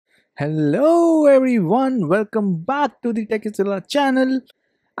Hello everyone, welcome back to the Techie Zilla channel.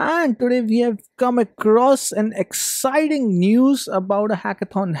 And today we have come across an exciting news about a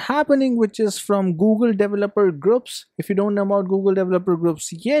hackathon happening, which is from Google Developer Groups. If you don't know about Google Developer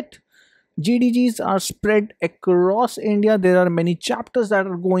Groups yet, GDGs are spread across India. There are many chapters that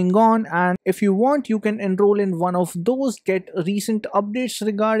are going on, and if you want, you can enroll in one of those, get recent updates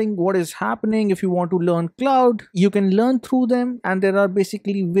regarding what is happening. If you want to learn cloud, you can learn through them, and there are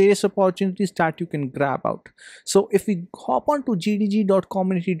basically various opportunities that you can grab out. So if we hop on to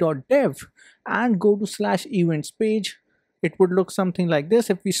gdg.community.dev and go to /events page, it would look something like this.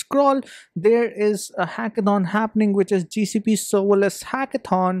 If we scroll, there is a hackathon happening, which is GCP Serverless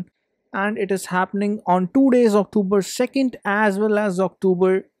Hackathon, and it is happening on 2 days, October 2nd as well as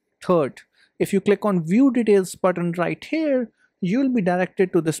October 3rd. If you click on view details button right here, you'll be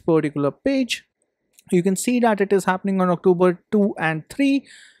directed to this particular page. You can see that it is happening on October 2 and 3.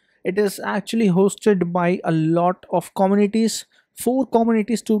 It is actually hosted by a lot of communities, 4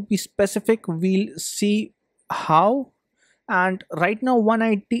 communities to be specific. We'll see how. And right now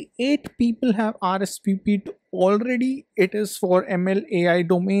 198 people have RSVP'd already. It is for ML AI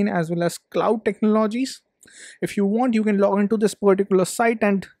domain as well as cloud technologies. If you want, you can log into this particular site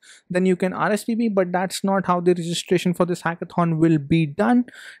and then you can RSVP, but that's not how the registration for this hackathon will be done.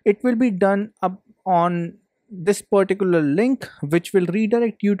 It will be done up on this particular link, which will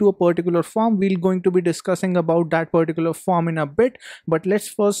redirect you to a particular form. We're going to be discussing about that particular form in a bit, but let's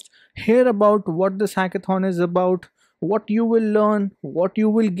first hear about what this hackathon is about, what you will learn, what you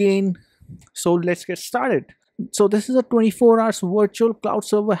will gain. So let's get started. So this is a 24 hours virtual cloud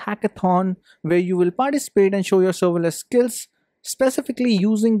server hackathon where you will participate and show your serverless skills, specifically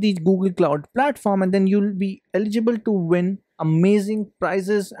using the Google Cloud platform, and then you'll be eligible to win amazing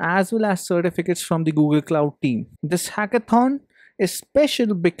prizes as well as certificates from the Google Cloud team. This hackathon is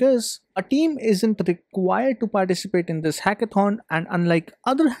special because a team isn't required to participate in this hackathon, and unlike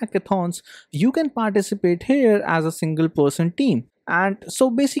other hackathons, you can participate here as a single person team. And so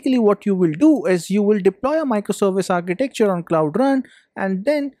basically what you will do is you will deploy a microservice architecture on Cloud Run, and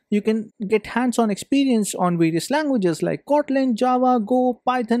then you can get hands-on experience on various languages like Kotlin, Java, Go,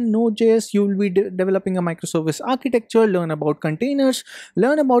 Python, Node.js. You will be developing a microservice architecture, learn about containers,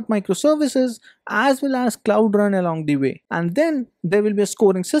 learn about microservices, as well as Cloud Run along the way. And then there will be a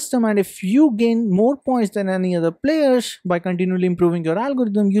scoring system, and if you gain more points than any other players by continually improving your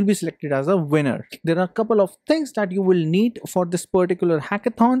algorithm, you'll be selected as a winner. There are a couple of things that you will need for this particular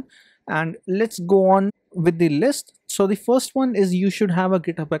hackathon, and let's go on with the list. So the first one is you should have a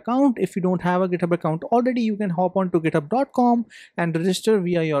GitHub account. If you don't have a GitHub account already, you can hop on to github.com and register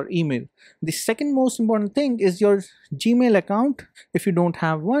via your email. The second most important thing is your Gmail account. If you don't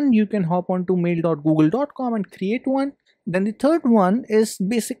have one, you can hop on to mail.google.com and create one. Then the third one is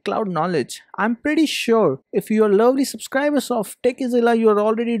basic cloud knowledge. I'm pretty sure if you are lovely subscribers of Techie Zilla, you are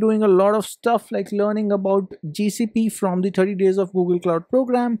already doing a lot of stuff like learning about GCP from the 30 days of Google Cloud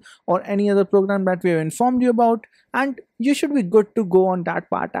program or any other program that we have informed you about, and you should be good to go on that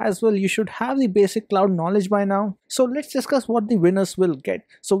part as well. You should have the basic cloud knowledge by now. So let's discuss what the winners will get.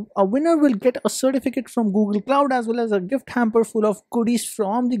 So a winner will get a certificate from Google Cloud as well as a gift hamper full of goodies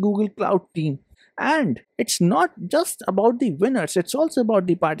from the Google Cloud team. And it's not just about the winners, it's also about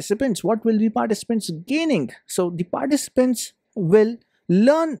the participants. What will the participants gaining? So the participants will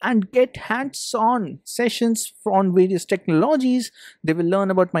learn and get hands-on sessions on various technologies. They will learn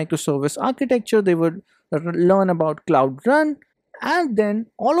about microservice architecture, they will learn about Cloud Run, and then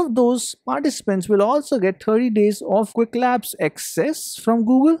all of those participants will also get 30 days of Quick Labs access from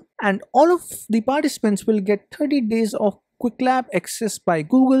Google, and all of the participants will get 30 days of Quick Lab access by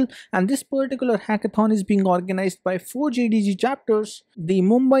Google. And this particular hackathon is being organized by 4 GDG chapters, the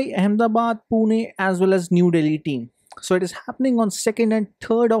Mumbai, Ahmedabad, Pune as well as New Delhi team. So it is happening on 2nd and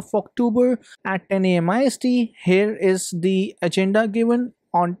 3rd of October at 10 AM IST. Here is the agenda given.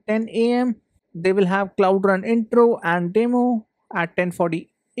 On 10 AM they will have Cloud Run intro and demo. At 10:40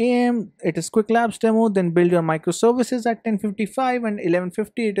 AM it is Quick Labs demo, then build your microservices at 10:55, and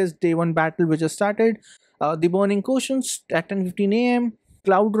 11:50 it is day 1 battle which has started. The burning questions at 10:15 AM,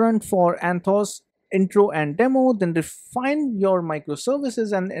 Cloud Run for Anthos intro and demo, then define your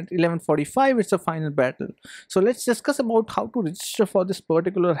microservices, and at 11:45 it's a final battle. So let's discuss about how to register for this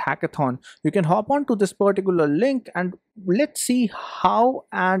particular hackathon. You can hop on to this particular link and let's see how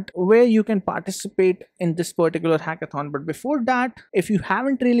and where you can participate in this particular hackathon. But before that, if you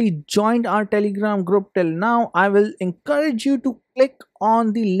haven't really joined our Telegram group till now, I will encourage you to click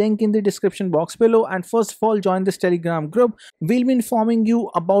on the link in the description box below and first of all join this Telegram group. We'll be informing you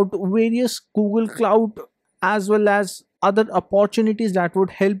about various Google Cloud as well as other opportunities that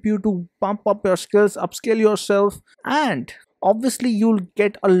would help you to pump up your skills, upskill yourself, and obviously you'll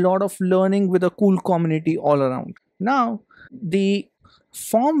get a lot of learning with a cool community all around. Now, the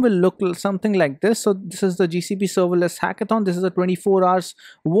form will look something like this. So this is the GCP Serverless Hackathon. This is a 24 hours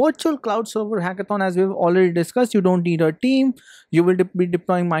virtual cloud server hackathon. As we've already discussed, you don't need a team. You will be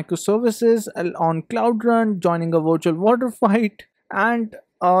deploying microservices on Cloud Run, joining a virtual water fight, and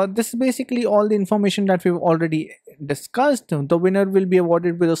this is basically all the information that we've already discussed. The winner will be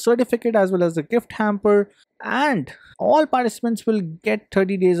awarded with a certificate as well as a gift hamper, and all participants will get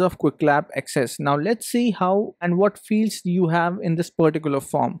 30 days of quick lab access. Now let's see how and what fields you have in this particular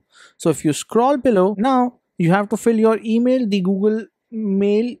form. So if you scroll below, now you have to fill your email, the Google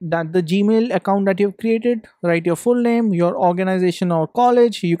mail, that the Gmail account that you've created, write your full name, your organization or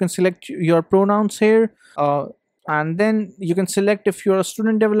college. You can select your pronouns here, and then you can select if you're a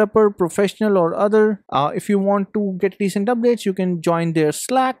student, developer, professional, or other. If you want to get recent updates, you can join their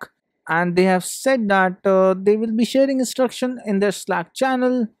Slack, and they have said that they will be sharing instruction in their Slack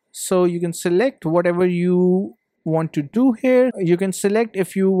channel, so you can select whatever you want to do here. You can select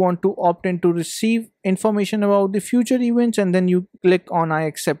if you want to opt in to receive information about the future events, and then you click on I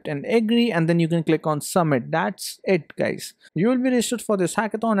accept and agree, and then you can click on submit. That's it, guys. You will be registered for this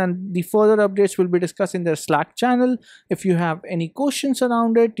hackathon, and the further updates will be discussed in their Slack channel. If you have any questions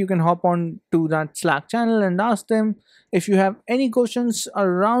around it, you can hop on to that Slack channel and ask them. If you have any questions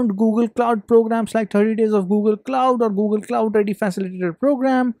around Google Cloud programs like 30 days of Google Cloud or Google Cloud Ready Facilitator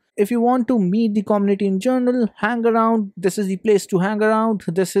program, if you want to meet the community in general, hang around, this is the place to hang around.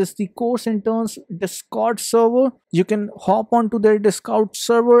 This is the course interns Discord server. You can hop onto their Discord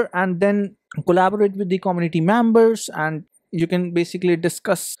server and then collaborate with the community members, and you can basically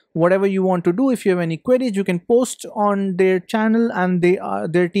discuss whatever you want to do. If you have any queries, you can post on their channel, and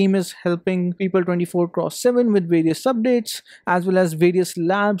their team is helping people 24/7 with various updates, as well as various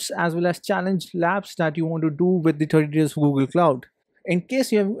labs, as well as challenge labs that you want to do with the 30 days of Google Cloud. In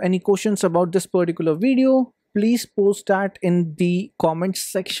case you have any questions about this particular video, please post that in the comments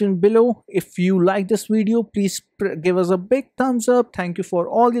section below. If you like this video, please give us a big thumbs up. Thank you for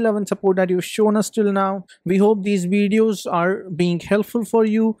all the love and support that you've shown us till now. We hope these videos are being helpful for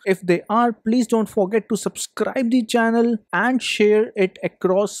you. If they are, please don't forget to subscribe the channel and share it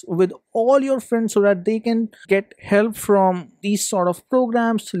across with all your friends so that they can get help from these sort of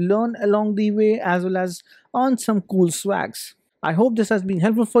programs, learn along the way, as well as earn some cool swags. I hope this has been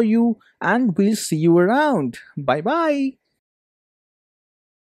helpful for you, and we'll see you around. Bye bye.